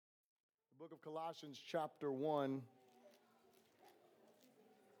Book of Colossians, chapter 1.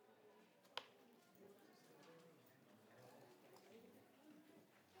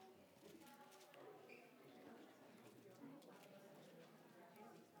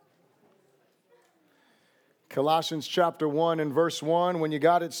 Colossians chapter 1 and verse 1. When you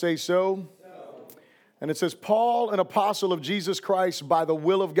got it, say so. And it says, Paul, an apostle of Jesus Christ by the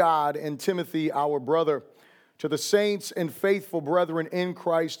will of God, and Timothy, our brother, to the saints and faithful brethren in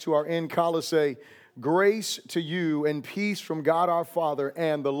Christ who are in Colossae, grace to you and peace from God our Father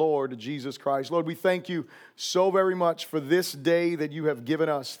and the Lord Jesus Christ. Lord, we thank you so very much for this day that you have given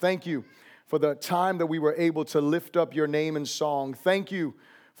us. Thank you for the time that we were able to lift up your name in song. Thank you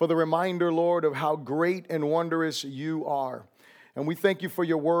for the reminder, Lord, of how great and wondrous you are. And we thank you for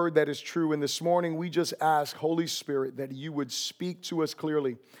your word that is true. And this morning, we just ask, Holy Spirit, that you would speak to us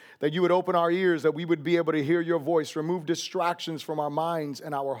clearly, that you would open our ears, that we would be able to hear your voice, remove distractions from our minds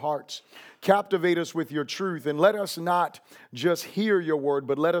and our hearts. Captivate us with your truth, and let us not just hear your word,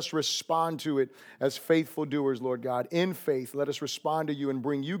 but let us respond to it as faithful doers, Lord God. In faith, let us respond to you and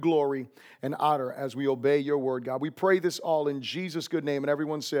bring you glory and honor as we obey your word, God. We pray this all in Jesus' good name. And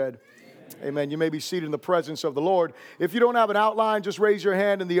everyone said, Amen. You may be seated in the presence of the Lord. If you don't have an outline, just raise your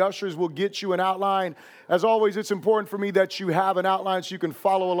hand and the ushers will get you an outline. As always, it's important for me that you have an outline so you can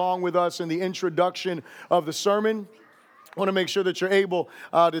follow along with us in the introduction of the sermon. I want to make sure that you're able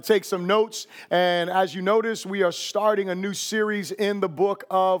to take some notes. And as you notice, we are starting a new series in the book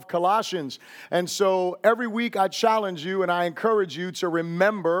of Colossians. And so every week I challenge you and I encourage you to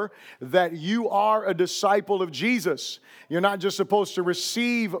remember that you are a disciple of Jesus. You're not just supposed to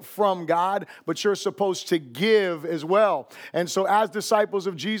receive from God, but you're supposed to give as well. And so as disciples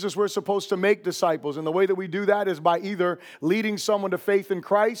of Jesus, we're supposed to make disciples. And the way that we do that is by either leading someone to faith in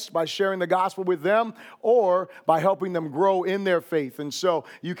Christ, by sharing the gospel with them, or by helping them grow in their faith. And so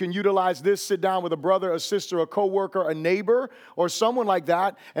you can utilize this, sit down with a brother, a sister, a coworker, a neighbor, or someone like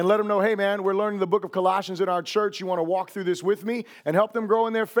that, and let them know, hey man, we're learning the book of Colossians in our church. You want to walk through this with me and help them grow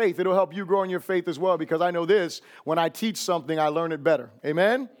in their faith. It'll help you grow in your faith as well, because I know this, when I teach something, I learn it better.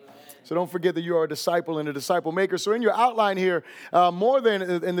 Amen? So don't forget that you are a disciple and a disciple maker. So in your outline here, more than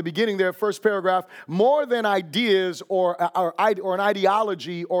in the beginning there, first paragraph, more than ideas or an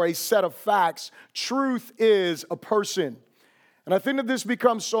ideology or a set of facts, truth is a person. And I think that this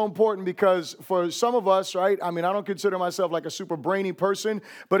becomes so important because for some of us, right, I mean, I don't consider myself like a super brainy person,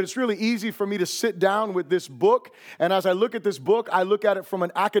 but it's really easy for me to sit down with this book. And as I look at this book, I look at it from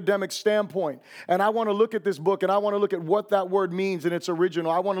an academic standpoint. And I want to look at this book and I want to look at what that word means in its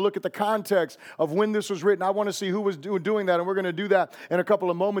original. I want to look at the context of when this was written. I want to see who was doing that. And we're going to do that in a couple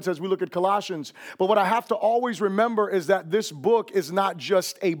of moments as we look at Colossians. But what I have to always remember is that this book is not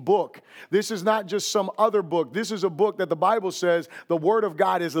just a book. This is not just some other book. This is a book that the Bible says the Word of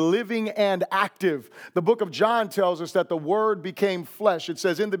God is living and active. The book of John tells us that the Word became flesh. It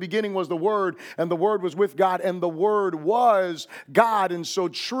says, in the beginning was the Word, and the Word was with God, and the Word was God. And so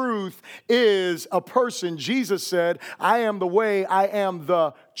truth is a person. Jesus said, I am the way, I am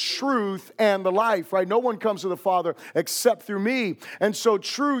the truth and the life, right? No one comes to the Father except through me. And so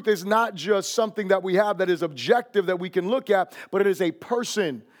truth is not just something that we have that is objective that we can look at, but it is a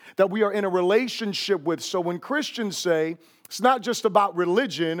person that we are in a relationship with. So when Christians say, it's not just about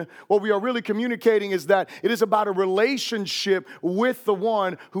religion. What we are really communicating is that it is about a relationship with the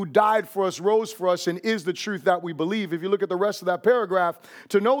one who died for us, rose for us, and is the truth that we believe. If you look at the rest of that paragraph,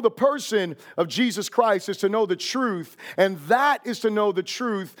 to know the person of Jesus Christ is to know the truth, and that is to know the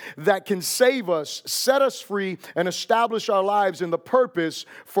truth that can save us, set us free, and establish our lives in the purpose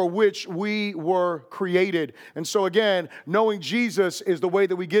for which we were created. And so again, knowing Jesus is the way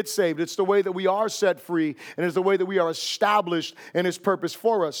that we get saved. It's the way that we are set free, and it's the way that we are established in his purpose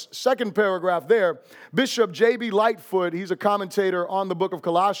for us. Second paragraph there, Bishop J.B. Lightfoot, he's a commentator on the book of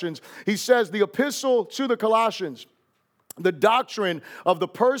Colossians. He says, the epistle to the Colossians, the doctrine of the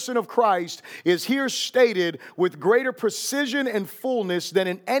person of Christ is here stated with greater precision and fullness than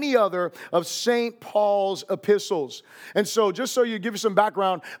in any other of St. Paul's epistles. And so just so you give you some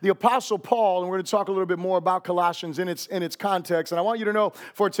background, the Apostle Paul, and we're going to talk a little bit more about Colossians in its context. And I want you to know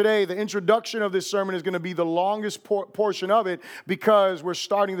for today, the introduction of this sermon is going to be the longest portion of it because we're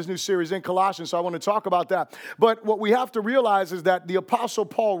starting this new series in Colossians. So I want to talk about that. But what we have to realize is that the Apostle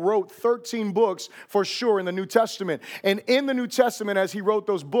Paul wrote 13 books for sure in the New Testament. And in the New Testament, as he wrote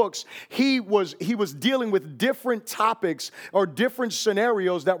those books, he was dealing with different topics or different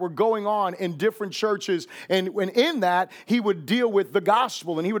scenarios that were going on in different churches. And in that, he would deal with the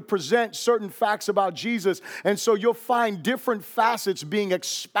gospel and he would present certain facts about Jesus. And so you'll find different facets being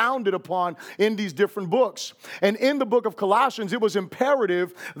expounded upon in these different books. And in the book of Colossians, it was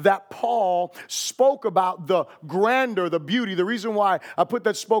imperative that Paul spoke about the grandeur, the beauty. The reason why I put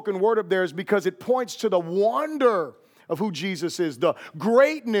that spoken word up there is because it points to the wonder of who Jesus is, the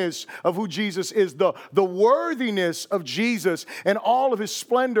greatness of who Jesus is, the worthiness of Jesus and all of his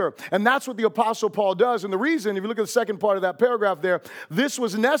splendor. And that's what the Apostle Paul does. And the reason, if you look at the second part of that paragraph there, this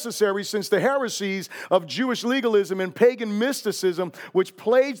was necessary since the heresies of Jewish legalism and pagan mysticism, which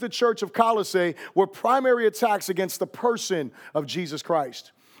plagued the church of Colossae, were primary attacks against the person of Jesus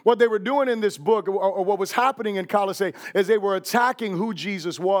Christ. What they were doing in this book, or what was happening in Colossae, is they were attacking who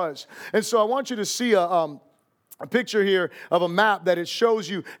Jesus was. And so I want you to see a picture here of a map that it shows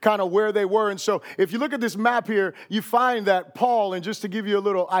you kind of where they were. And so if you look at this map here, you find that Paul, and just to give you a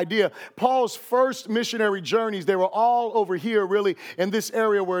little idea, Paul's first missionary journeys, they were all over here really in this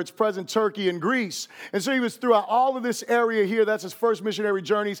area where it's present Turkey and Greece. And so he was throughout all of this area here. That's his first missionary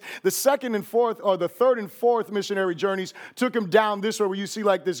journeys. The second and fourth, or the third and fourth missionary journeys took him down this way where you see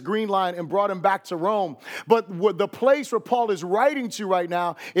like this green line and brought him back to Rome. But the place where Paul is writing to right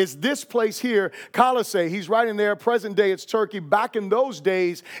now is this place here, Colossae. He's writing there. Present day, it's Turkey. Back in those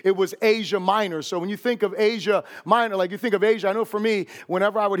days, it was Asia Minor. So when you think of Asia Minor, like you think of Asia, I know for me,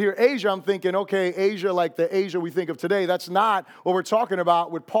 whenever I would hear Asia, I'm thinking, okay, Asia like the Asia we think of today. That's not what we're talking about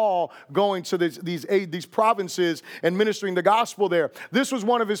with Paul going to these provinces and ministering the gospel there. This was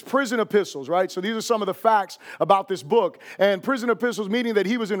one of his prison epistles, right? So these are some of the facts about this book. And prison epistles, meaning that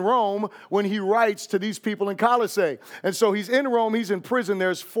he was in Rome when he writes to these people in Colossae. And so he's in Rome, he's in prison.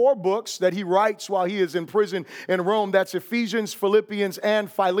 There's 4 books that he writes while he is in prison in Rome. That's Ephesians, Philippians,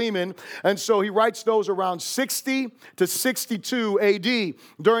 and Philemon. And so he writes those around 60 to 62 AD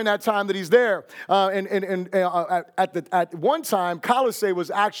during that time that he's there. At one time, Colossae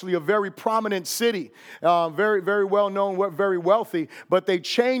was actually a very prominent city, very, very well known, very wealthy, but they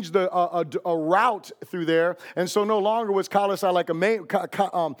changed a route through there. And so no longer was Colossae like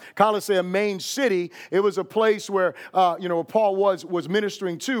Colossae a main city. It was a place where, Paul was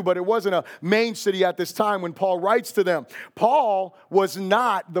ministering to, but it wasn't a main city at this time when Paul writes to them. Paul was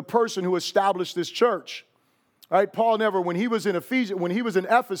not the person who established this church. Right? Paul never, when he was in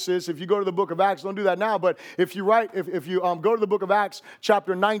Ephesus, if you go to the book of Acts, don't do that now, but if you go to the book of Acts,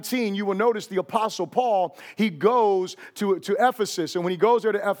 chapter 19, you will notice the Apostle Paul, he goes to Ephesus. And when he goes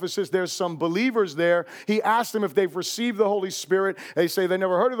there to Ephesus, there's some believers there. He asks them if they've received the Holy Spirit. They say they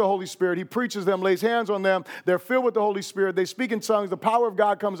never heard of the Holy Spirit. He preaches them, lays hands on them. They're filled with the Holy Spirit. They speak in tongues. The power of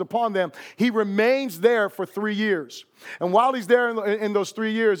God comes upon them. He remains there for 3 years. And while he's there in those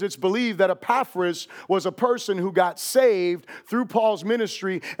 3 years, it's believed that Epaphras was a person who got saved through Paul's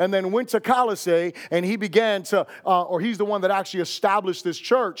ministry and then went to Colossae, and he began to, he's the one that actually established this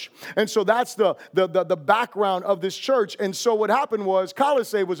church. And so that's the background of this church. And so what happened was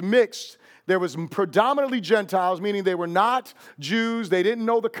Colossae was mixed. There was predominantly Gentiles, meaning they were not Jews. They didn't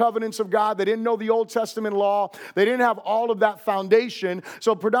know the covenants of God. They didn't know the Old Testament law. They didn't have all of that foundation.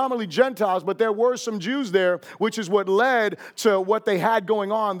 So predominantly Gentiles, but there were some Jews there, which is what led to what they had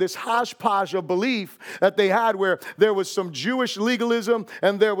going on, this hodgepodge of belief that they had where there was some Jewish legalism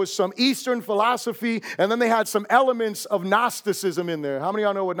and there was some Eastern philosophy, and then they had some elements of Gnosticism in there. How many of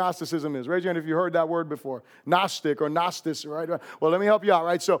y'all know what Gnosticism is? Raise your hand if you heard that word before. Gnostic or Gnostis, right? Well, let me help you out,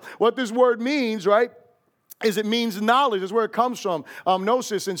 right? So what this word means, right, is it means knowledge. That's where it comes from,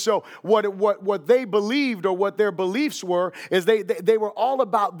 gnosis. And so what they believed, or what their beliefs were, is they were all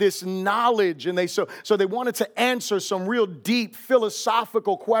about this knowledge. And so they wanted to answer some real deep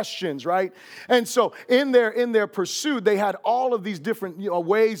philosophical questions, right? And so in their pursuit, they had all of these different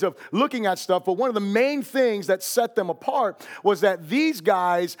ways of looking at stuff. But one of the main things that set them apart was that these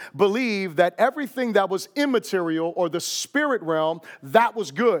guys believed that everything that was immaterial, or the spirit realm, that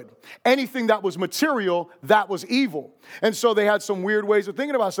was good. Anything that was material, that was evil. And so they had some weird ways of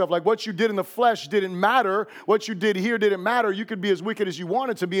thinking about stuff, like what you did in the flesh didn't matter. What you did here didn't matter. You could be as wicked as you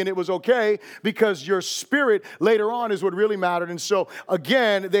wanted to be, and it was okay, because your spirit later on is what really mattered. And so,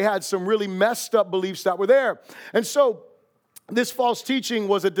 again, they had some really messed up beliefs that were there. And so This false teaching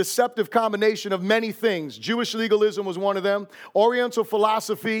was a deceptive combination of many things. Jewish legalism was one of them, Oriental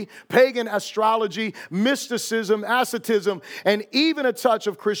philosophy, pagan astrology, mysticism, asceticism, and even a touch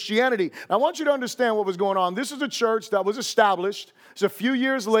of Christianity. Now, I want you to understand what was going on. This is a church that was established. It's a few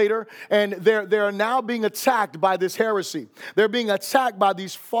years later, and they're now being attacked by this heresy. They're being attacked by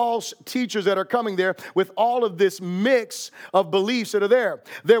these false teachers that are coming there with all of this mix of beliefs that are there.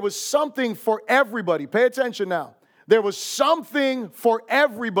 There was something for everybody. Pay attention now. There was something for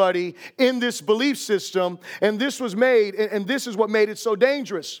everybody in this belief system, and this was made, and this is what made it so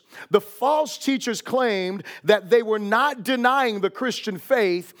dangerous. The false teachers claimed that they were not denying the Christian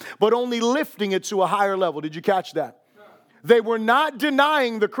faith, but only lifting it to a higher level. Did you catch that? They were not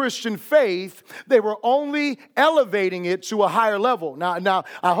denying the Christian faith. They were only elevating it to a higher level. Now,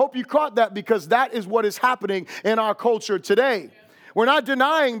 I hope you caught that, because that is what is happening in our culture today. We're not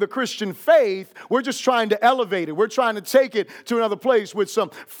denying the Christian faith. We're just trying to elevate it. We're trying to take it to another place with some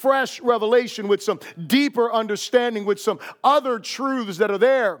fresh revelation, with some deeper understanding, with some other truths that are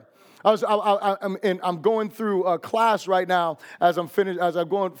there. I'm going through a class right now as I'm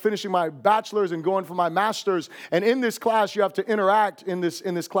finishing my bachelor's and going for my master's. And in this class, you have to interact in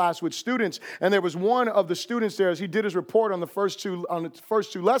this class with students. And there was one of the students there, as he did his report on the first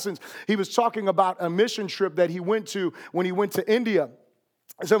two lessons, he was talking about a mission trip that he went to when he went to India.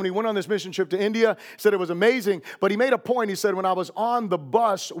 So when he went on this mission trip to India, he said it was amazing, but he made a point. He said, when I was on the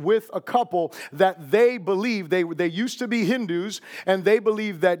bus with a couple, that they believed, they used to be Hindus, and they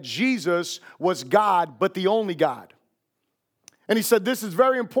believed that Jesus was God, but the only God. And he said, this is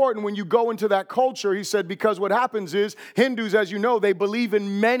very important when you go into that culture. He said, because what happens is Hindus, as you know, they believe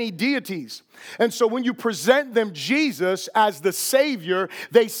in many deities. And so when you present them Jesus as the Savior,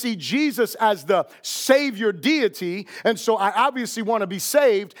 they see Jesus as the Savior deity. And so I obviously want to be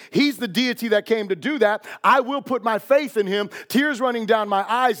saved. He's the deity that came to do that. I will put my faith in him. Tears running down my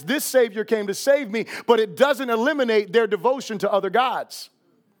eyes. This Savior came to save me, but it doesn't eliminate their devotion to other gods,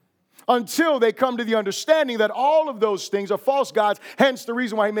 until they come to the understanding that all of those things are false gods. Hence the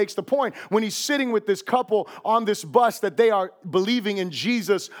reason why he makes the point when he's sitting with this couple on this bus that they are believing in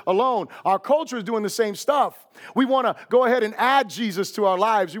Jesus alone. Our culture is doing the same stuff. We want to go ahead and add Jesus to our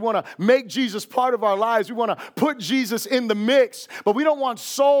lives. We want to make Jesus part of our lives. We want to put Jesus in the mix, but we don't want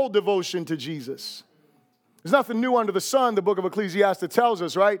soul devotion to Jesus. There's nothing new under the sun, the book of Ecclesiastes tells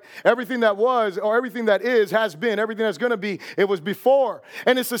us, right? Everything that was, or everything that is, has been. Everything that's going to be, it was before.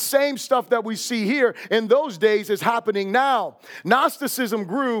 And it's the same stuff that we see here in those days is happening now. Gnosticism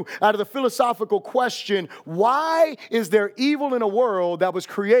grew out of the philosophical question, why is there evil in a world that was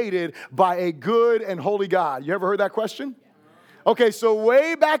created by a good and holy God? You ever heard that question? Okay, so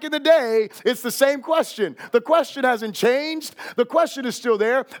way back in the day, it's the same question. The question hasn't changed. The question is still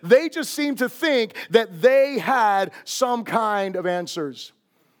there. They just seem to think that they had some kind of answers.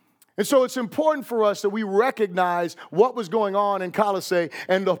 And so it's important for us that we recognize what was going on in Colossae,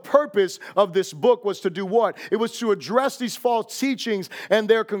 and the purpose of this book was to do what? It was to address these false teachings and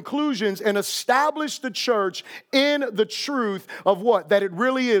their conclusions and establish the church in the truth of what? That it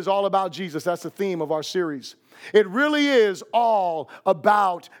really is all about Jesus. That's the theme of our series. It really is all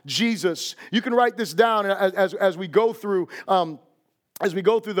about Jesus. You can write this down as we go through. As we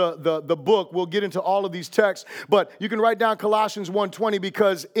go through the book, we'll get into all of these texts, but you can write down Colossians 1:20,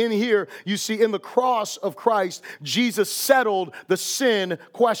 because in here you see in the cross of Christ, Jesus settled the sin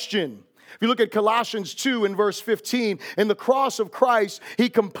question. If you look at Colossians 2 in verse 15, in the cross of Christ, he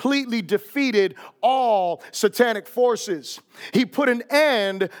completely defeated all satanic forces. He put an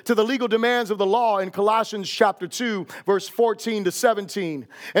end to the legal demands of the law in Colossians chapter 2, verse 14 to 17.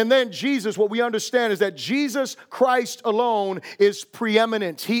 And then Jesus, what we understand is that Jesus Christ alone is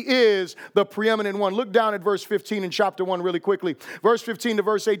preeminent. He is the preeminent one. Look down at verse 15 in chapter 1 really quickly. Verse 15 to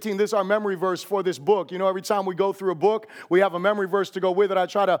verse 18, this is our memory verse for this book. You know, every time we go through a book, we have a memory verse to go with it. I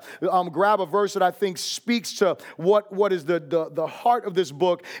try to grab a verse that I think speaks to what is the heart of this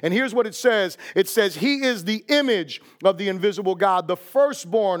book. And here's what it says. It says, he is the image of the invisible God, the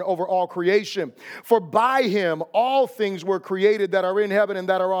firstborn over all creation. For by him all things were created that are in heaven and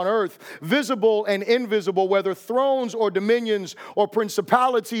that are on earth, visible and invisible, whether thrones or dominions or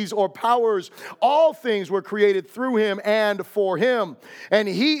principalities or powers. All things were created through him and for him. And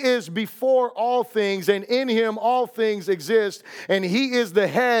he is before all things, and in him all things exist. And he is the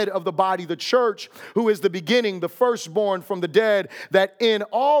head of the body, the church, who is the beginning, the firstborn from the dead, that in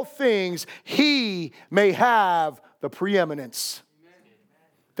all things he may have the preeminence.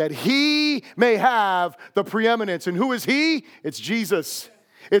 That he may have the preeminence. And who is he? It's Jesus.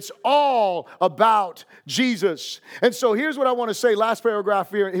 It's all about Jesus. And so here's what I want to say, last paragraph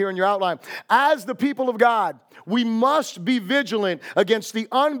here in your outline. As the people of God, we must be vigilant against the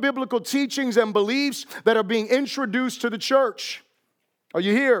unbiblical teachings and beliefs that are being introduced to the church. Are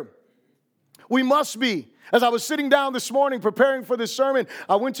you here? We must be. As I was sitting down this morning preparing for this sermon,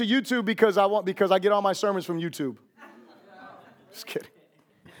 I went to YouTube because I get all my sermons from YouTube. Just kidding.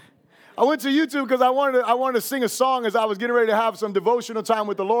 I went to YouTube because I wanted to sing a song as I was getting ready to have some devotional time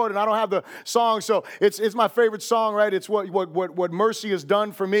with the Lord, and I don't have the song, so it's my favorite song, right? It's what mercy has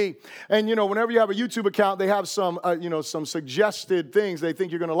done for me. And whenever you have a YouTube account, they have some suggested things they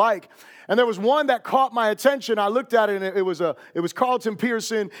think you're going to like. And there was one that caught my attention. I looked at it, and it was Carlton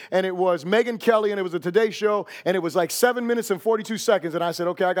Pearson, and it was Megyn Kelly, and it was the Today Show, and it was like 7 minutes and 42 seconds. And I said,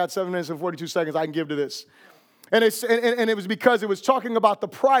 okay, I got 7 minutes and 42 seconds I can give to this. And it was because it was talking about the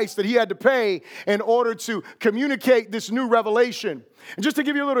price that he had to pay in order to communicate this new revelation. And just to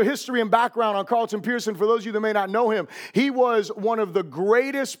give you a little history and background on Carlton Pearson, for those of you that may not know him, he was one of the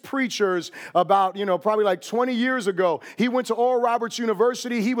greatest preachers about, probably like 20 years ago. He went to Oral Roberts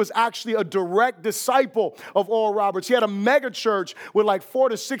University. He was actually a direct disciple of Oral Roberts. He had a mega church with like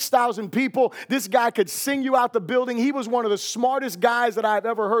 4,000 to 6,000 people. This guy could sing you out the building. He was one of the smartest guys that I've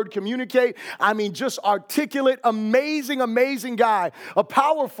ever heard communicate. I mean, just articulate, amazing, amazing guy, a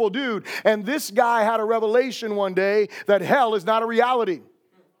powerful dude. And this guy had a revelation one day that hell is not a reality.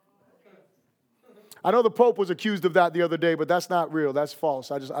 I know the Pope was accused of that the other day, but that's not real. That's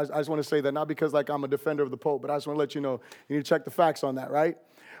false. I just want to say that, not because I'm a defender of the Pope, but I just want to let you know, you need to check the facts on that, right?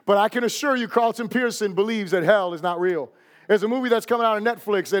 But I can assure you, Carlton Pearson believes that hell is not real. There's a movie that's coming out on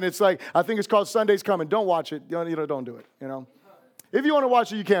Netflix, and it's like, I think it's called Sunday's Coming. Don't watch it. Don't do it, If you want to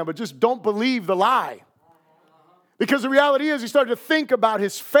watch it, you can, but just don't believe the lie. Because the reality is, he started to think about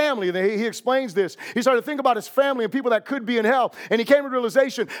his family. And he explains this. He started to think about his family and people that could be in hell. And he came to the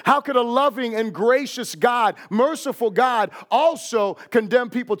realization, how could a loving and gracious God, merciful God, also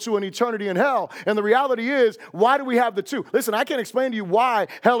condemn people to an eternity in hell? And the reality is, why do we have the two? Listen, I can't explain to you why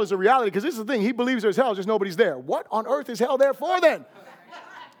hell is a reality, because this is the thing. He believes there's hell, just nobody's there. What on earth is hell there for then?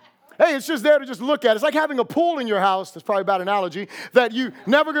 Hey, it's just there to just look at. It's like having a pool in your house. That's probably a bad analogy. That you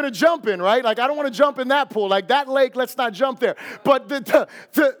never going to jump in, right? Like, I don't want to jump in that pool. Like, that lake, let's not jump there. But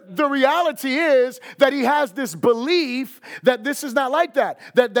the reality is that he has this belief that this is not like that.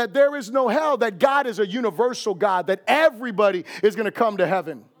 That there is no hell. That God is a universal God. That everybody is going to come to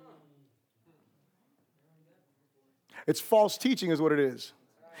heaven. It's false teaching is what it is.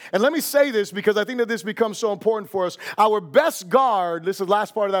 And let me say this because I think that this becomes so important for us. Our best guard, this is the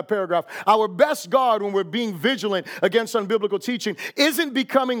last part of that paragraph, our best guard when we're being vigilant against unbiblical teaching isn't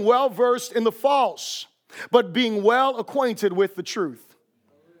becoming well-versed in the false, but being well acquainted with the truth.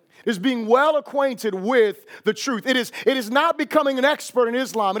 Is being well acquainted with the truth. It is not becoming an expert in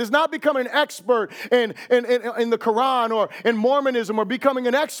Islam. It is not becoming an expert in the Quran or in Mormonism or becoming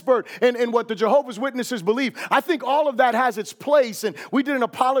an expert in what the Jehovah's Witnesses believe. I think all of that has its place. And we did an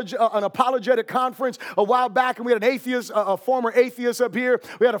apologetic conference a while back, and we had an atheist, a former atheist up here.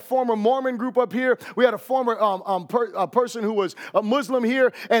 We had a former Mormon group up here. We had a former person who was a Muslim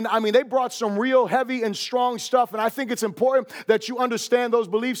here. And I mean, they brought some real heavy and strong stuff. And I think it's important that you understand those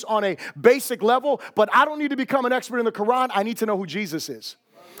beliefs on a basic level, but I don't need to become an expert in the Quran. I need to know who Jesus is.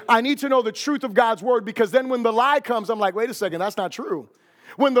 I need to know the truth of God's word, because then when the lie comes, I'm like, wait a second, that's not true.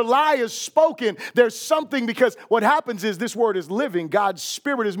 When the lie is spoken, there's something, because what happens is this word is living. God's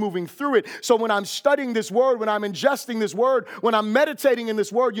Spirit is moving through it. So when I'm studying this word, when I'm ingesting this word, when I'm meditating in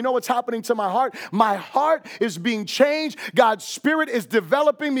this word, you know what's happening to my heart? My heart is being changed. God's Spirit is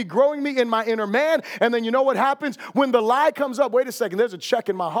developing me, growing me in my inner man. And then you know what happens? When the lie comes up, wait a second, there's a check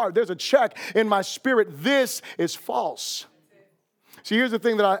in my heart. There's a check in my spirit. This is false. See, here's the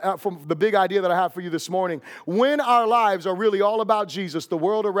thing from the big idea that I have for you this morning. When our lives are really all about Jesus, the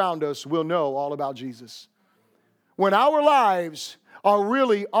world around us will know all about Jesus. When our lives are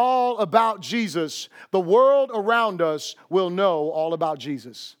really all about Jesus, the world around us will know all about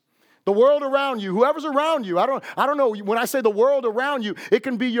Jesus. The world around you, whoever's around you, I don't know. When I say the world around you, it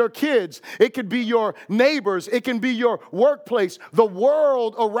can be your kids. It could be your neighbors. It can be your workplace. The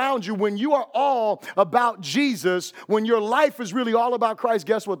world around you, when you are all about Jesus, when your life is really all about Christ,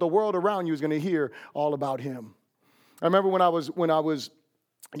 guess what? The world around you is going to hear all about him. I remember when I was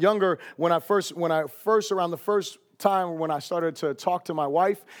younger, when I first around the first time when I started to talk to my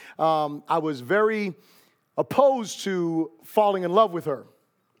wife, I was very opposed to falling in love with her.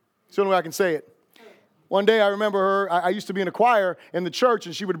 It's the only way I can say it. One day I remember her, I used to be in a choir in the church,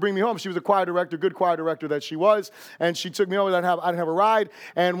 and she would bring me home. She was a choir director, good choir director that she was, and she took me home. I didn't have a ride,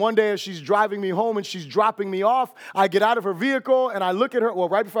 and one day as she's driving me home and she's dropping me off, I get out of her vehicle, and I look at her. Well,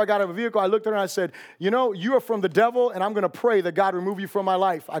 right before I got out of her vehicle, I looked at her and I said, you know, you are from the devil, and I'm going to pray that God remove you from my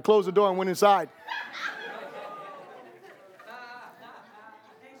life. I closed the door and went inside.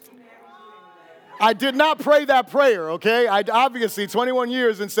 I did not pray that prayer, okay? I obviously, 21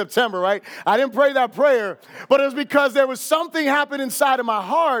 years in September, right? I didn't pray that prayer, but it was because there was something happened inside of my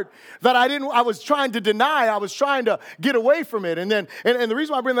heart that I was trying to deny. I was trying to get away from it. And the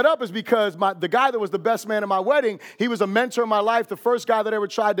reason why I bring that up is because the guy that was the best man at my wedding, he was a mentor in my life, the first guy that ever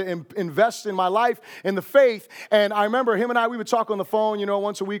tried to invest in my life, in the faith. And I remember him and we would talk on the phone, you know,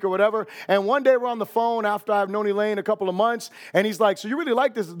 once a week or whatever. And one day we're on the phone after I've known Elaine a couple of months, and he's like, so you really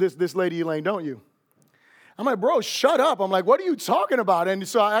like this lady, Elaine, don't you? I'm like, bro, shut up. I'm like, what are you talking about? And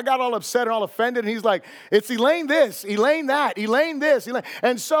so I got all upset and all offended. And he's like, it's Elaine this, Elaine that, Elaine this, Elaine.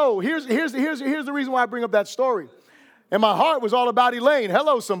 And so here's the reason why I bring up that story. And my heart was all about Elaine.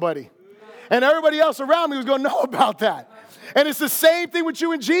 Hello, somebody. And everybody else around me was going to know about that. And it's the same thing with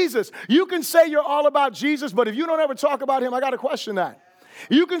you and Jesus. You can say you're all about Jesus, but if you don't ever talk about him, I got to question that.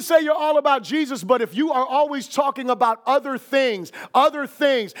 You can say you're all about Jesus, but if you are always talking about other things,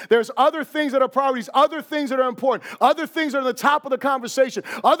 there's other things that are priorities, other things that are important, other things that are the top of the conversation,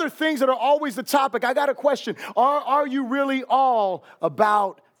 other things that are always the topic. I got a question. Are you really all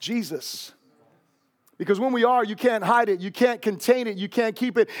about Jesus? Because when we are, you can't hide it. You can't contain it. You can't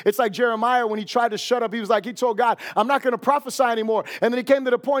keep it. It's like Jeremiah when he tried to shut up. He told God, I'm not going to prophesy anymore. And then he came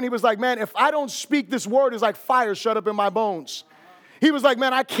to the point, he was like, man, if I don't speak, this word is like fire shut up in my bones. He was like,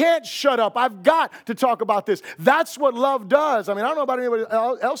 man, I can't shut up. I've got to talk about this. That's what love does. I mean, I don't know about anybody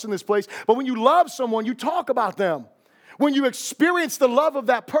else in this place, but when you love someone, you talk about them. When you experience the love of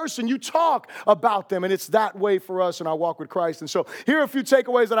that person, you talk about them. And it's that way for us in our walk with Christ. And so here are a few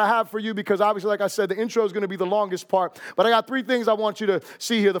takeaways that I have for you because obviously, like I said, the intro is going to be the longest part. But I got 3 things I want you to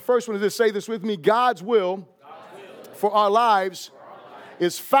see here. The first one is this. Say this with me. God's will for our lives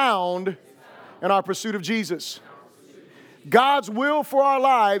is found in our pursuit of Jesus. God's will for our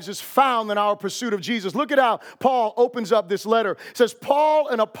lives is found in our pursuit of Jesus. Look at how Paul opens up this letter. It says, Paul,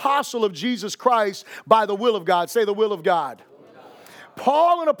 an apostle of Jesus Christ by the will of God. Say the will of God.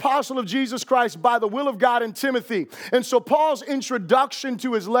 Paul, an apostle of Jesus Christ by the will of God, and Timothy. And so Paul's introduction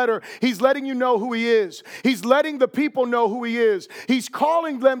to his letter, he's letting you know who he is. He's letting the people know who he is. He's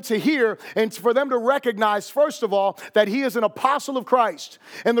calling them to hear and for them to recognize, first of all, that he is an apostle of Christ.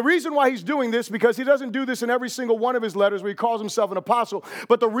 And the reason why he's doing this, because he doesn't do this in every single one of his letters where he calls himself an apostle,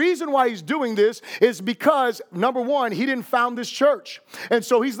 but the reason why he's doing this is because, number one, he didn't found this church. And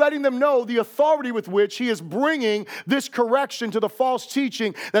so he's letting them know the authority with which he is bringing this correction to the false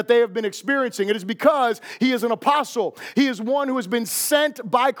teaching that they have been experiencing. It is because he is an apostle. He is one who has been sent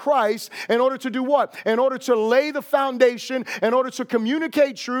by Christ in order to do what? In order to lay the foundation, in order to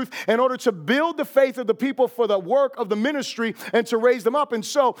communicate truth, in order to build the faith of the people for the work of the ministry and to raise them up. And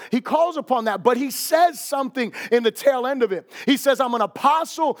so he calls upon that, but he says something in the tail end of it. He says, I'm an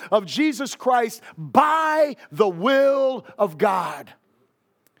apostle of Jesus Christ by the will of God.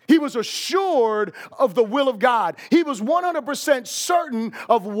 He was assured of the will of God. He was 100% certain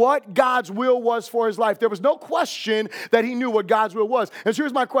of what God's will was for his life. There was no question that he knew what God's will was. And so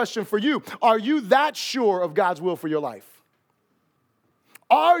here's my question for you. Are you that sure of God's will for your life?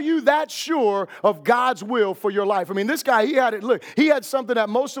 Are you that sure of God's will for your life? I mean, this guy, he had it. Look, he had something that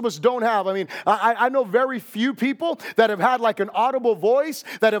most of us don't have. I mean, I know very few people that have had like an audible voice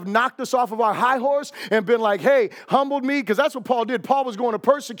that have knocked us off of our high horse and been like, hey, humbled me, because that's what Paul did. Paul was going to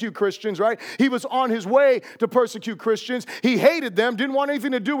persecute Christians, right? He was on his way to persecute Christians. He hated them, didn't want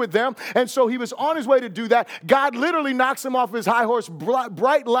anything to do with them. And so he was on his way to do that. God literally knocks him off his high horse,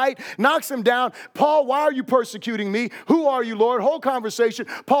 bright light, knocks him down. Paul, why are you persecuting me? Who are you, Lord? Whole conversation.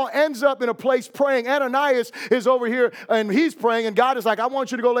 Paul ends up in a place praying. Ananias is over here and he's praying, and God is like, I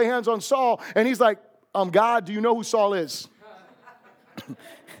want you to go lay hands on Saul. And he's like, God, do you know who Saul is?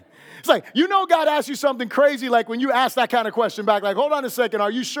 It's like, you know, God asks you something crazy, like when you ask that kind of question back, like, hold on a second,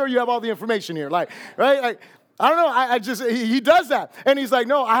 are you sure you have all the information here? Like, right? Like, I don't know, he does that. And he's like,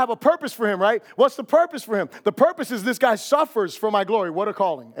 no, I have a purpose for him, right? What's the purpose for him? The purpose is this guy suffers for my glory. What a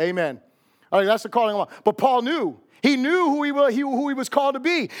calling. Amen. All right, that's the calling. But Paul knew. He knew who he was called to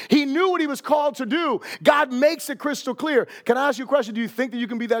be. He knew what he was called to do. God makes it crystal clear. Can I ask you a question? Do you think that you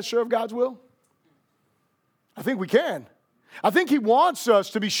can be that sure of God's will? I think we can. I think he wants us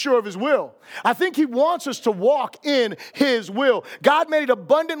to be sure of his will. I think he wants us to walk in his will. God made it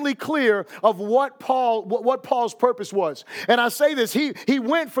abundantly clear of what Paul's purpose was. And I say this, he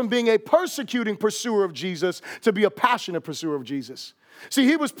went from being a persecuting pursuer of Jesus to be a passionate pursuer of Jesus. See,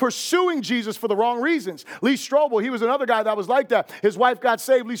 he was pursuing Jesus for the wrong reasons. Lee Strobel, he was another guy that was like that. His wife got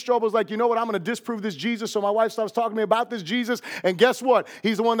saved. Lee Strobel was like, you know what, I'm going to disprove this Jesus. So my wife starts talking to me about this Jesus. And guess what?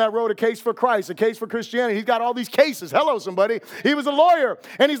 He's the one that wrote A Case for Christ, A Case for Christianity. He's got all these cases. Hello, somebody. He was a lawyer.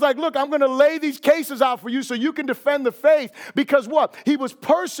 And he's like, look, I'm going to lay these cases out for you so you can defend the faith. Because what? He was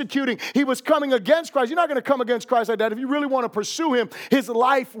persecuting. He was coming against Christ. You're not going to come against Christ like that. If you really want to pursue him, his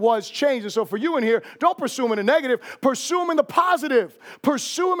life was changed. And so for you in here, don't pursue him in the negative. Pursue him in the positive.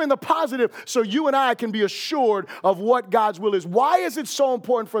 Pursue him in the positive so you and I can be assured of what God's will is. Why is it so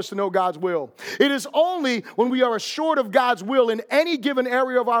important for us to know God's will? It is only when we are assured of God's will in any given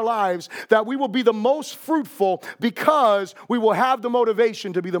area of our lives that we will be the most fruitful, because we will have the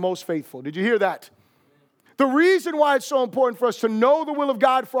motivation to be the most faithful. Did you hear that? The reason why it's so important for us to know the will of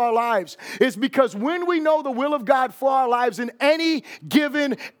God for our lives is because when we know the will of God for our lives in any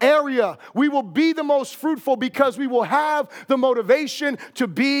given area, we will be the most fruitful because we will have the motivation to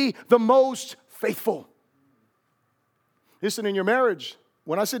be the most faithful. Listen, in your marriage,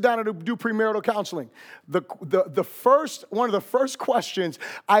 when I sit down and do premarital counseling, one of the first questions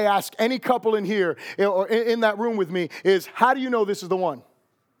I ask any couple in here or in that room with me is, how do you know this is the one?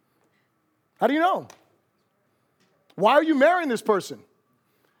 How do you know? Why are you marrying this person?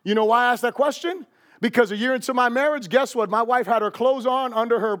 You know why I asked that question? Because a year into my marriage, guess what? My wife had her clothes on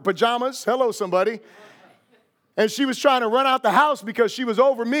under her pajamas. Hello, somebody. And she was trying to run out the house because she was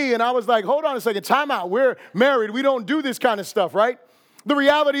over me. And I was like, hold on a second, time out. We're married. We don't do this kind of stuff, right? The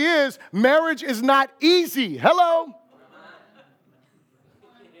reality is, marriage is not easy. Hello?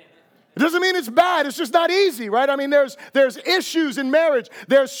 It doesn't mean it's bad. It's just not easy, right? I mean, there's issues in marriage.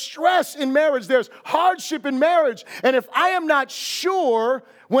 There's stress in marriage. There's hardship in marriage. And if I am not sure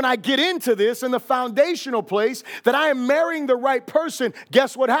when I get into this in the foundational place that I am marrying the right person,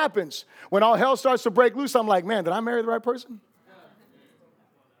 guess what happens? When all hell starts to break loose, I'm like, man, did I marry the right person?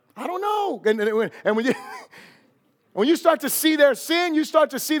 I don't know. And when you start to see their sin, you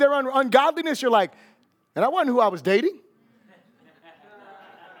start to see their ungodliness, you're like, and that wasn't who I was dating.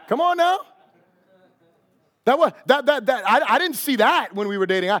 Come on now. I didn't see that when we were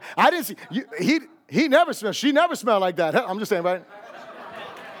dating. I didn't see, he never smelled, she never smelled like that. I'm just saying, right?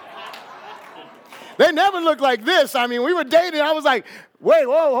 They never looked like this. I mean, we were dating. I was like, wait,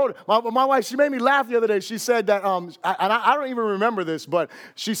 whoa, hold on. My wife, she made me laugh the other day. She said that, I don't even remember this, but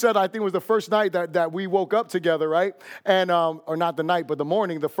she said, I think it was the first night that we woke up together, right? And, or not the night, but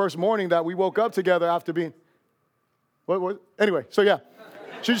the first morning that we woke up together after being, anyway, so yeah.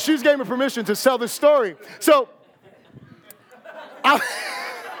 She's gave me permission to tell this story. So, I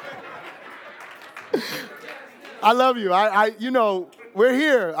love you. You know, we're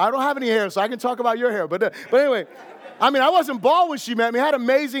here. I don't have any hair, so I can talk about your hair. But anyway, I mean, I wasn't bald when she met me. I had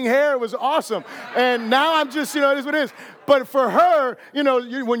amazing hair. It was awesome. And now I'm just, it is what it is. But for her,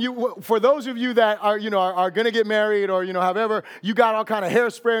 for those of you that are going to get married or, however, you got all kind of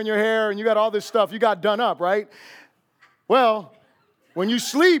hairspray in your hair and you got all this stuff, you got done up, right? Well, when you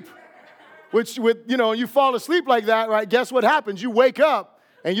sleep, you fall asleep like that, right? Guess what happens? You wake up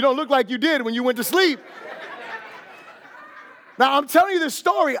and you don't look like you did when you went to sleep. Now, I'm telling you this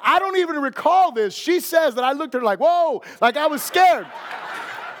story. I don't even recall this. She says that I looked at her like, whoa, like I was scared.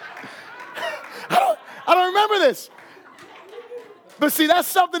 I don't remember this. But see, that's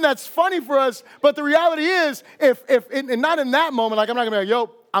something that's funny for us. But the reality is, if not in that moment, like I'm not going to be like,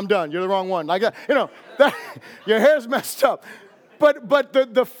 yo, I'm done. You're the wrong one. Like, your hair's messed up. But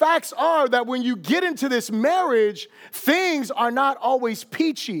the facts are that when you get into this marriage, things are not always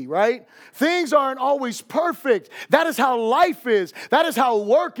peachy, right? Things aren't always perfect. That is how life is. That is how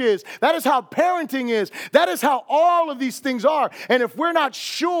work is. That is how parenting is. That is how all of these things are. And if we're not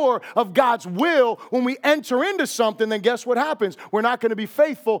sure of God's will when we enter into something, then guess what happens? We're not going to be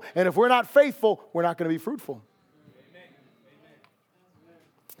faithful. And if we're not faithful, we're not going to be fruitful.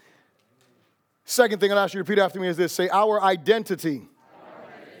 Second thing I'll ask you to repeat after me is this. Say, our identity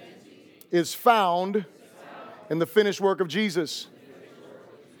is found in the finished work of Jesus.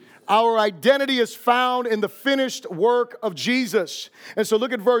 Our identity is found in the finished work of Jesus. And so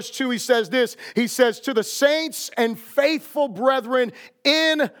look at verse 2. He says this. He says, to the saints and faithful brethren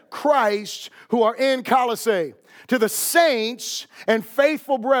in Christ who are in Colossae. To the saints and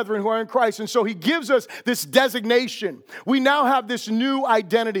faithful brethren who are in Christ. And so he gives us this designation. We now have this new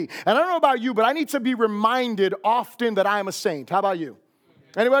identity. And I don't know about you, but I need to be reminded often that I am a saint. How about you?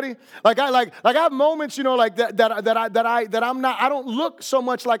 Anybody? I have moments, like I don't look so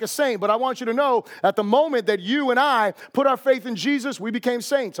much like a saint, but I want you to know at the moment that you and I put our faith in Jesus, we became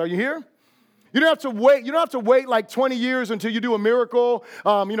saints. Are you here? You don't have to wait. You don't have to wait like 20 years until you do a miracle,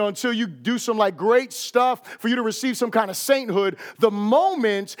 until you do some like great stuff for you to receive some kind of sainthood. The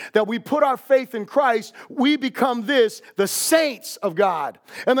moment that we put our faith in Christ, we become the saints of God.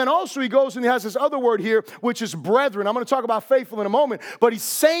 And then also he goes and he has this other word here, which is brethren. I'm going to talk about faithful in a moment, but he's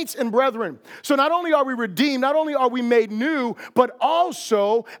saints and brethren. So not only are we redeemed, not only are we made new, but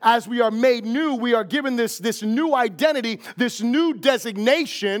also as we are made new, we are given this new identity, this new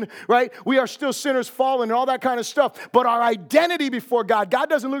designation, right? We are still sinners, fallen, and all that kind of stuff. But our identity before God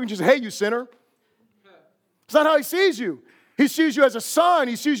doesn't look and just, hey, you sinner. It's not how he sees you. He sees you as a son.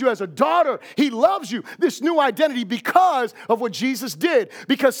 He sees you as a daughter. He loves you. This new identity because of what Jesus did.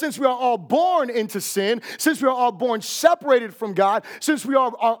 Because since we are all born into sin, since we are all born separated from God, since we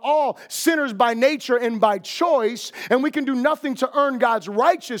are all sinners by nature and by choice, and we can do nothing to earn God's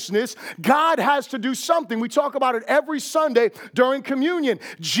righteousness, God has to do something. We talk about it every Sunday during communion.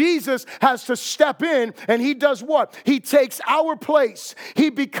 Jesus has to step in, and he does what? He takes our place. He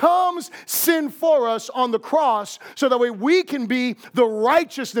becomes sin for us on the cross so that way we can be the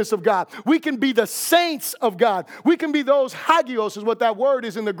righteousness of God. We can be the saints of God. We can be those hagios is what that word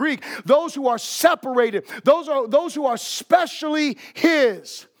is in the Greek. Those who are separated. Those who are specially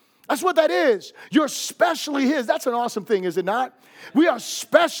his. That's what that is. You're specially his. That's an awesome thing, is it not? We are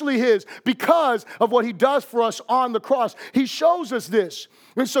specially his because of what he does for us on the cross. He shows us this.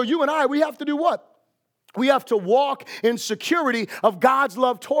 And so you and I, we have to do what? We have to walk in security of God's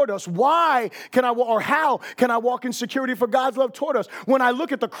love toward us. Why can I, or how can I walk in security for God's love toward us? When I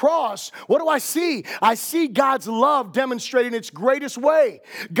look at the cross, what do I see? I see God's love demonstrated in its greatest way.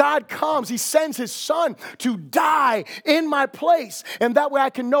 God comes, he sends his son to die in my place. And that way I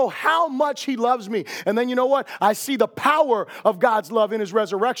can know how much he loves me. And then you know what? I see the power of God's love in his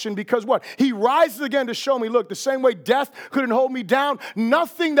resurrection because what? He rises again to show me, look, the same way death couldn't hold me down,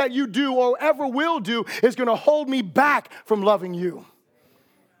 nothing that you do or ever will do is going to hold me back from loving you.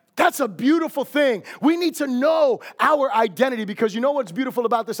 That's a beautiful thing. We need to know our identity because you know what's beautiful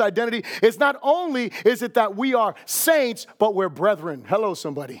about this identity? It's not only is it that we are saints, but we're brethren. Hello,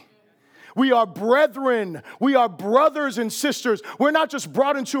 somebody. We are brethren. We are brothers and sisters. We're not just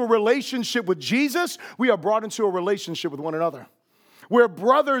brought into a relationship with Jesus. We are brought into a relationship with one another. We're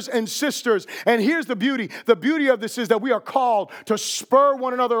brothers and sisters. And here's the beauty. The beauty of this is that we are called to spur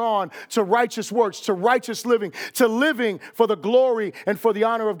one another on to righteous works, to righteous living, to living for the glory and for the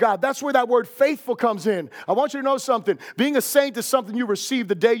honor of God. That's where that word faithful comes in. I want you to know something. Being a saint is something you receive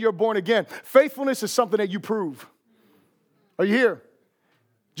the day you're born again. Faithfulness is something that you prove. Are you here?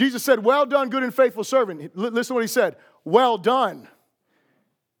 Jesus said, well done, good and faithful servant. Listen to what he said. Well done.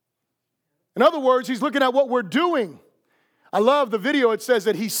 In other words, he's looking at what we're doing. I love the video. It says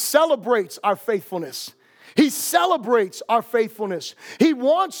that he celebrates our faithfulness. He celebrates our faithfulness. He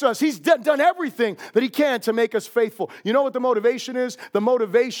wants us. He's done everything that he can to make us faithful. You know what the motivation is? The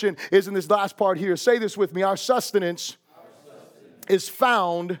motivation is in this last part here. Say this with me. Our sustenance is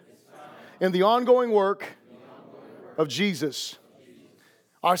found in the ongoing work of Jesus.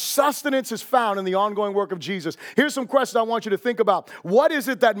 Our sustenance is found in the ongoing work of Jesus. Here's some questions I want you to think about. What is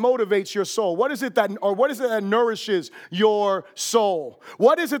it that motivates your soul? What is it that nourishes your soul?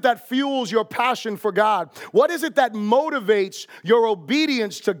 What is it that fuels your passion for God? What is it that motivates your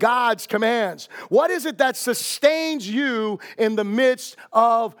obedience to God's commands? What is it that sustains you in the midst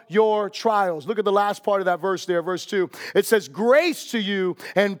of your trials? Look at the last part of that verse there, verse 2. It says, grace to you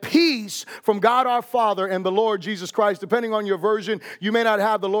and peace from God our Father and the Lord Jesus Christ. Depending on your version, you may not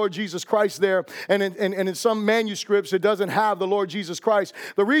have the Lord Jesus Christ there, and in some manuscripts it doesn't have the Lord Jesus Christ.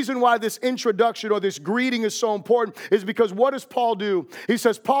 The reason why this introduction or this greeting is so important is because what does Paul do? He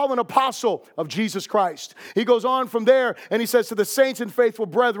says, Paul, an apostle of Jesus Christ. He goes on from there and he says, to the saints and faithful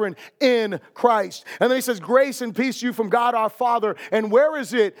brethren in Christ. And then he says, grace and peace to you from God our Father. And where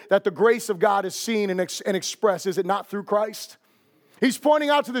is it that the grace of God is seen and expressed? Is it not through Christ? He's pointing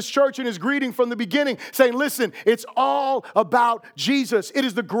out to this church in his greeting from the beginning, saying, listen, it's all about Jesus. It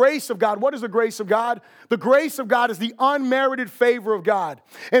is the grace of God. What is the grace of God? The grace of God is the unmerited favor of God.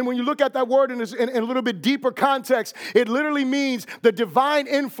 And when you look at that word in a little bit deeper context, it literally means the divine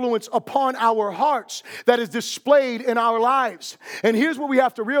influence upon our hearts that is displayed in our lives. And here's what we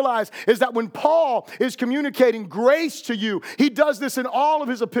have to realize is that when Paul is communicating grace to you, he does this in all of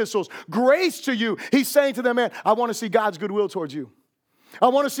his epistles. Grace to you. He's saying to them, man, I want to see God's goodwill towards you. I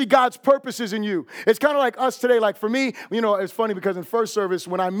want to see God's purposes in you. It's kind of like us today. Like for me, it's funny because in first service,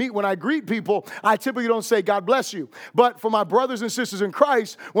 when I greet people, I typically don't say, God bless you. But for my brothers and sisters in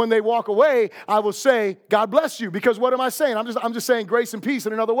Christ, when they walk away, I will say, God bless you. Because what am I saying? I'm just saying grace and peace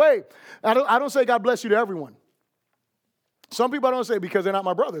in another way. I don't say God bless you to everyone. Some people I don't say because they're not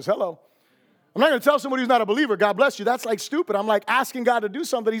my brothers. Hello. I'm not going to tell somebody who's not a believer, God bless you. That's like stupid. I'm like asking God to do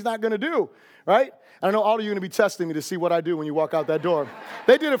something he's not going to do, right? I know all of you are going to be testing me to see what I do when you walk out that door.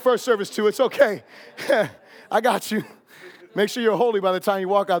 They did it first service too. It's okay. I got you. Make sure you're holy by the time you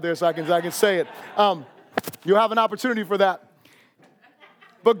walk out there so I can say it. You'll have an opportunity for that.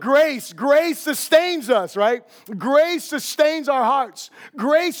 But grace sustains us, right? Grace sustains our hearts.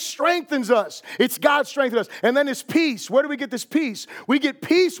 Grace strengthens us. It's God strengthening us. And then this peace. Where do we get this peace? We get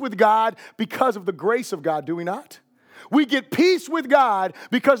peace with God because of the grace of God, do we not? We get peace with God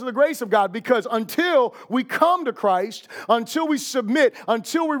because of the grace of God. Because until we come to Christ, until we submit,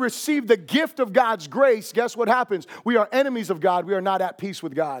 until we receive the gift of God's grace, guess what happens? We are enemies of God. We are not at peace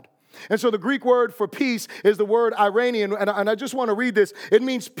with God. And so the Greek word for peace is the word irene, and I just want to read this. It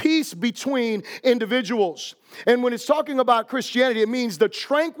means peace between individuals. And when it's talking about Christianity, it means the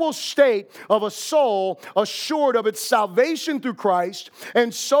tranquil state of a soul assured of its salvation through Christ,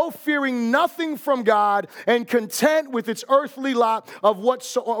 and so fearing nothing from God and content with its earthly lot of what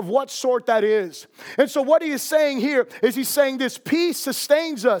sort that is. And so what he is saying here is he's saying this peace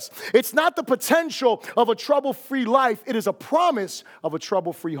sustains us. It's not the potential of a trouble-free life. It is a promise of a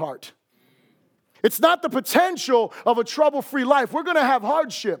trouble-free heart. It's not the potential of a trouble-free life. We're going to have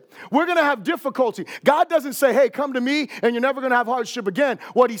hardship. We're going to have difficulty. God doesn't say, hey, come to me and you're never going to have hardship again.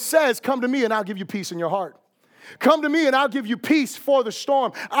 What he says, come to me and I'll give you peace in your heart. Come to me and I'll give you peace for the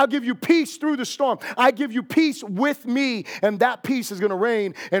storm. I'll give you peace through the storm. I give you peace with me, and that peace is going to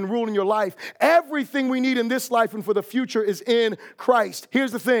reign and rule in your life. Everything we need in this life and for the future is in Christ.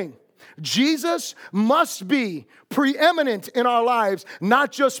 Here's the thing. Jesus must be preeminent in our lives,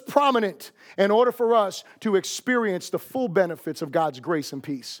 not just prominent, in order for us to experience the full benefits of God's grace and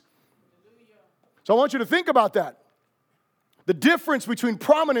peace. So I want you to think about that. The difference between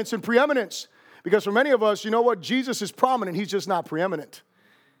prominence and preeminence. Because for many of us, you know what? Jesus is prominent. He's just not preeminent.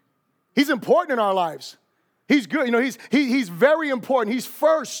 He's important in our lives. He's good. He's very important. He's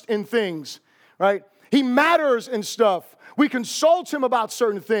first in things, right? He matters in stuff. We consult him about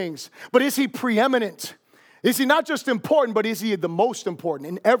certain things. But is he preeminent? Is he not just important, but is he the most important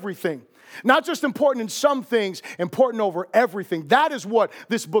in everything? Not just important in some things, important over everything. That is what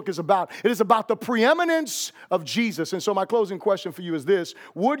this book is about. It is about the preeminence of Jesus. And so my closing question for you is this.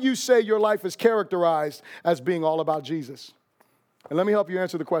 Would you say your life is characterized as being all about Jesus? And let me help you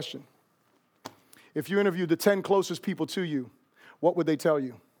answer the question. If you interviewed the 10 closest people to you, what would they tell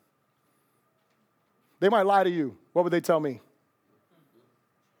you? They might lie to you. What would they tell me?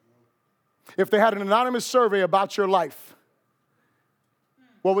 If they had an anonymous survey about your life,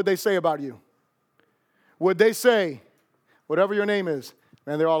 what would they say about you? Would they say, whatever your name is,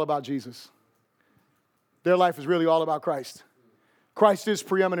 man, they're all about Jesus. Their life is really all about Christ. Christ is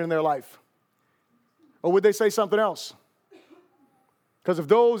preeminent in their life. Or would they say something else? Because if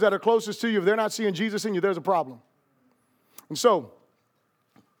those that are closest to you, if they're not seeing Jesus in you, there's a problem. And so,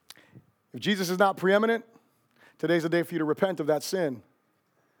 if Jesus is not preeminent, today's the day for you to repent of that sin.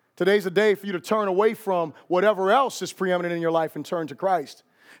 Today's the day for you to turn away from whatever else is preeminent in your life and turn to Christ.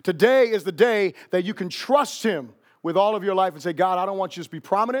 Today is the day that you can trust him with all of your life and say, God, I don't want you to be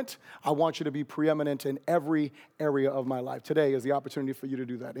prominent. I want you to be preeminent in every area of my life. Today is the opportunity for you to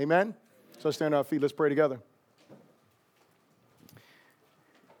do that. Amen? So let's stand on our feet. Let's pray together.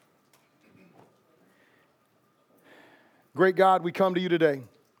 Great God, we come to you today.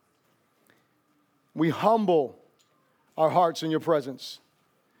 We humble our hearts in your presence.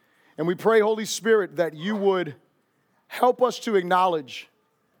 And we pray, Holy Spirit, that you would help us to acknowledge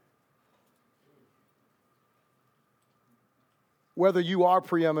whether you are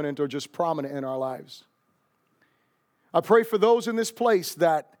preeminent or just prominent in our lives. I pray for those in this place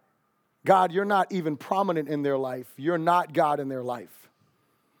that, God, you're not even prominent in their life. You're not God in their life.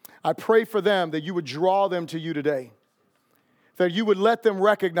 I pray for them that you would draw them to you today. That you would let them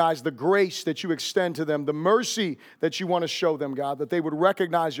recognize the grace that you extend to them, the mercy that you want to show them, God, that they would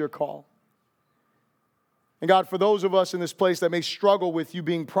recognize your call. And God, for those of us in this place that may struggle with you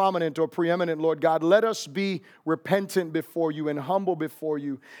being prominent or preeminent, Lord God, let us be repentant before you and humble before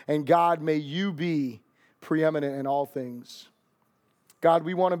you. And God, may you be preeminent in all things. God,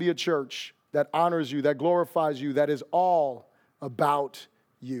 we want to be a church that honors you, that glorifies you, that is all about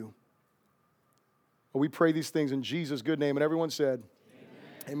you. We pray these things in Jesus' good name. And everyone said,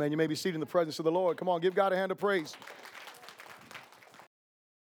 amen. Amen. You may be seated in the presence of the Lord. Come on, give God a hand of praise.